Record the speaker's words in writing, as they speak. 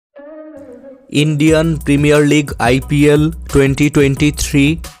Indian Premier League IPL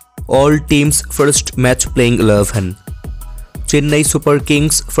 2023 all teams first match playing 11. Chennai Super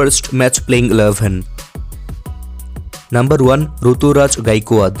Kings first match playing 11. Number 1 Ruturaj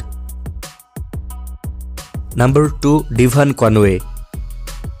Gaikwad. Number 2 Devon Conway.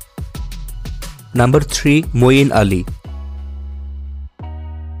 Number 3 Moeen Ali.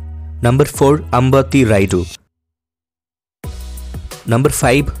 Number 4 Ambati Rayudu. Number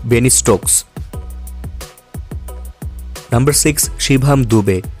 5 Ben Stokes. Number 6 Shivam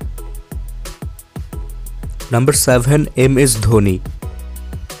Dube. Number 7 MS Dhoni.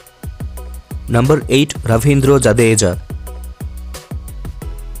 Number 8 Ravindra Jadeja.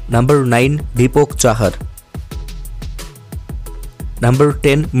 Number 9 Deepak Chahar. Number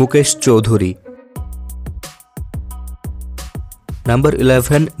 10 Mukesh Chowdhury. Number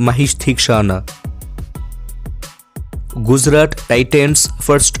 11 Maheesh Theekshana. Gujarat Titans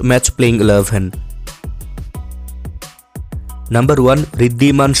first match playing 11. Number 1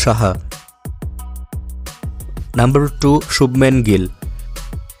 Riddhiman Saha. Number 2 Shubman Gill.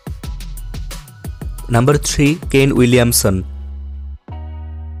 Number 3 Kane Williamson.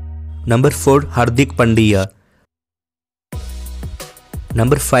 Number 4 Hardik Pandya.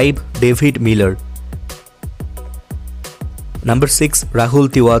 Number 5 David Miller. Number 6 Rahul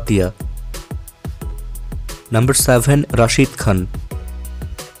Tripathi. Number 7 Rashid Khan.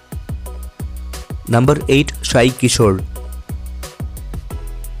 Number 8 Sai Kishore.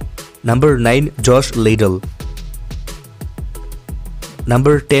 Number 9 Josh Liddell.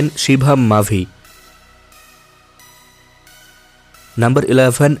 Number 10 Shibham Mavi. Number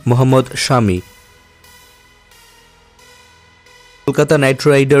 11 Mohammad Shami. Kolkata Knight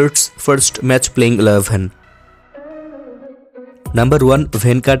Riders first match playing 11. Number 1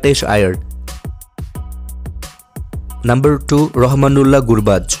 Venkatesh Iyer. Number 2 Rahmanullah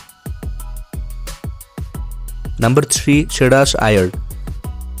Gurbaj. Number 3 Shreyas Iyer.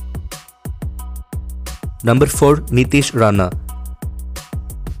 Number 4 Jitesh Rana.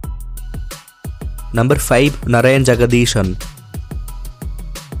 Number 5 Narayan Jagadisan.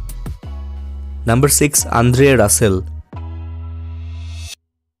 Number 6 Andre Russell.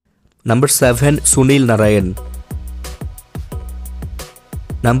 Number 7 Sunil Narayan.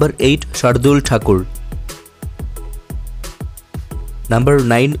 Number 8 Shardul Thakur. Number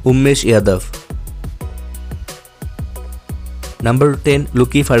 9 Umesh Yadav. Number 10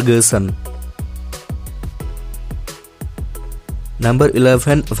 Lucky Ferguson. Number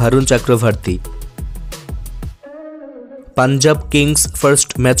 11 Varun Chakravarti. Punjab Kings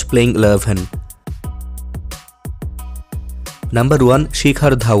first match playing 11. Number 1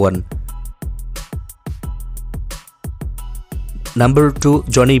 Shikhar Dhawan. Number 2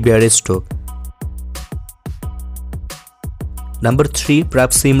 Jonny Bairstow. Number 3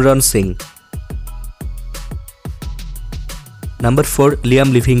 Prabsimran Singh. Number 4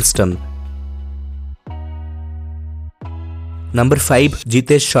 Liam Livingstone. Number 5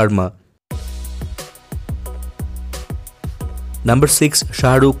 Jitesh Sharma. Number 6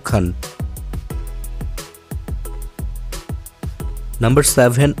 Shahrukh Khan. Number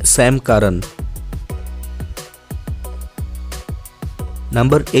 7 Sam Curran.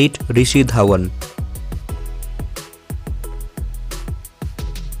 Number 8 Rishi Dhawan.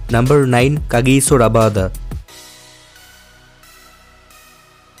 Number 9 Kagiso Rabada.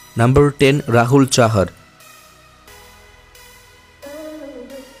 Number 10 Rahul Chahar.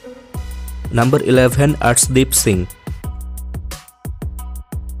 Number 11 Arshdeep Singh.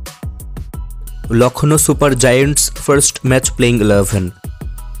 Lucknow Super Giants first match playing 11.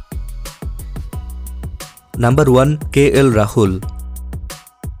 Number 1 KL Rahul.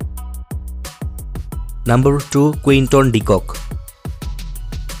 Number 2 Quinton de Kock.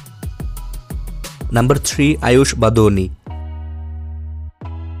 Number 3 Ayush Badoni.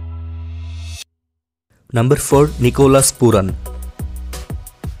 Number 4 Nicholas Puran.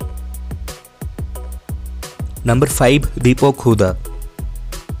 Number 5 Deepak Huda.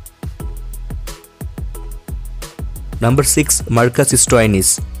 Number 6 Marcus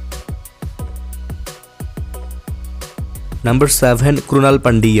Stoinis. Number 7 Krunal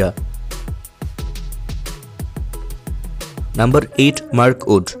Pandya. Number 8 Mark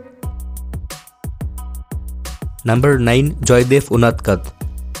Wood. Number 9 Joydev Unadkat.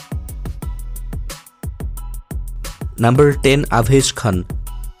 Number 10 Avesh Khan.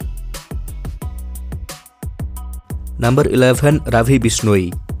 Number 11 Ravi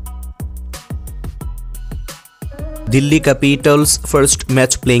Bishnoi. Delhi Capitals first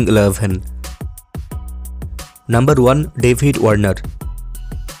match playing 11. Number 1 David Warner.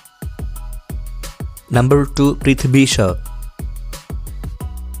 Number 2 Prithvi Shaw.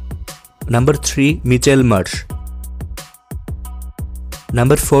 Number 3. Mitchell Marsh.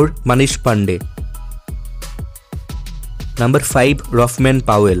 Number 4. Manish Pandey. Number 5. Rahman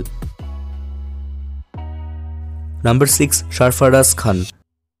Powell. Number 6. Sarfaraz Khan.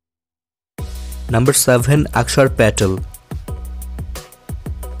 Number 7. Akshar Patel.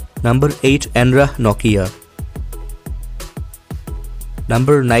 Number 8. Anurag Nokia.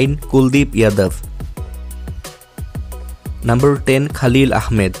 Number 9. Kuldeep Yadav. Number 10. Khalil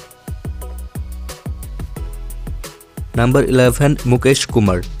Ahmed. Number 11. Mukesh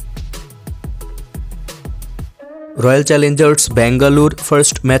Kumar. Royal Challengers Bangalore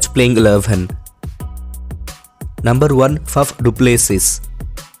first match playing 11. Number 1. Fuf Du Flessis.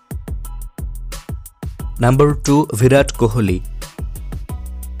 Number 2. Virat Kohli.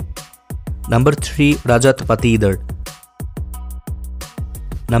 Number 3. Rajat Patidar.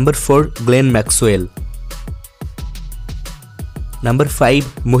 Number 4. Glenn Maxwell. Number 5.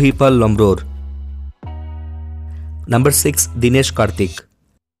 Mohipal Lomror. Number 6. Dinesh Karthik.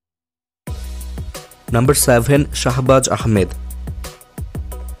 Number 7. Shahbaz Ahmed.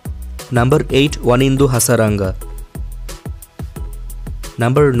 Number 8. Wanindu Hasaranga.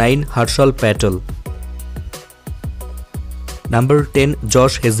 Number 9. Harshal Patel. Number 10.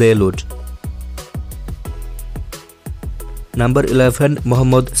 Josh Hazlewood. Number 11.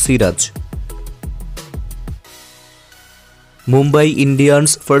 Mohammad Siraj. Mumbai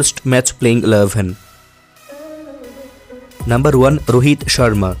Indians first match playing 11. Number 1. Rohit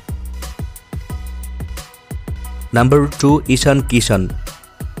Sharma. Number 2. Ishan Kishan.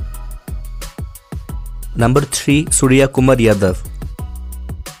 Number 3. Surya Kumar Yadav.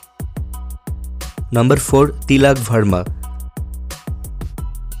 Number 4. Tilak Verma.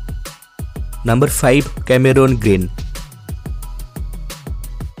 Number 5. Cameron Green.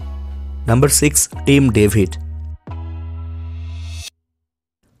 Number 6. Tim David.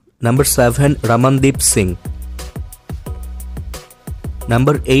 Number 7. Ramandeep Singh.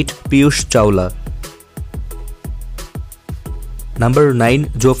 Number 8. Piyush Chawla. Number 9.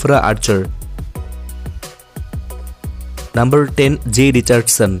 Jofra Archer. Number 10. J.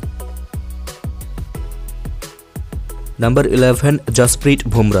 Richardson. Number 11. Jasprit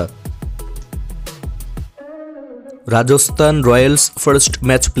Bumrah. Rajasthan Royals first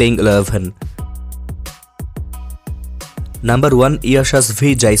match playing 11. Number 1.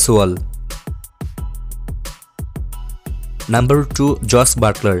 Yashasvi Jaiswal. Number 2. Josh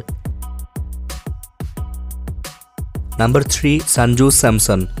Butler. Number 3. Sanju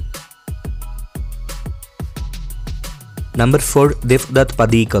Samson. Number 4. Devdutt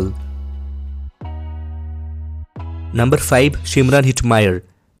Padikkal. Number 5. Shimran Hetmeyer.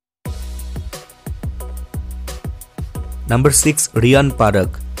 Number 6. Riyan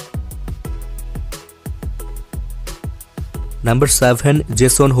Parak. Number 7.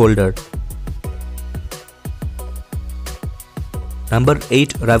 Jason Holder. Number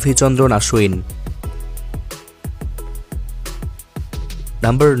 8. Ravichandran Ashwin.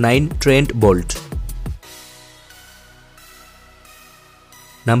 Number 9. Trent Bolt.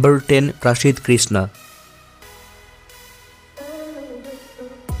 Number 10. Rashid Krishna.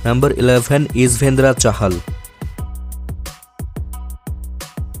 Number 11. Yuzvendra Chahal.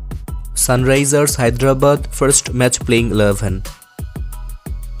 Sunrisers Hyderabad first match playing 11.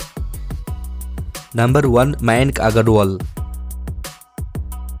 Number 1. Mayank Agarwal.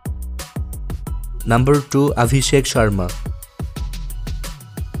 Number 2. Abhishek Sharma.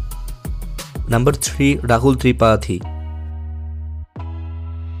 Number 3. Rahul Tripathi.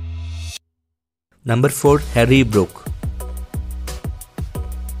 Number 4. Harry Brook.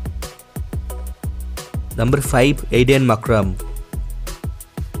 Number 5. Aiden Markram.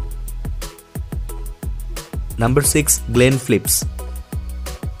 Number 6. Glenn Phillips.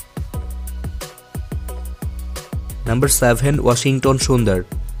 Number 7. Washington Sundar.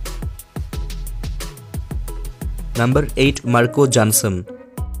 Number 8. Marco Johnson.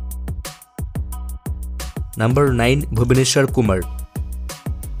 Number 9. Bhuvneshwar Kumar.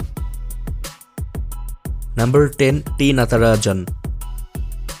 Number 10. T. Natarajan.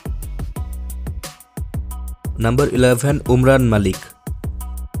 Number 11. Umran Malik.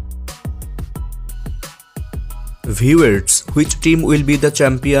 Viewers, which team will be the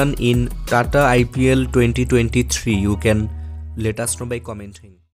champion in Tata IPL 2023? You can let us know by commenting.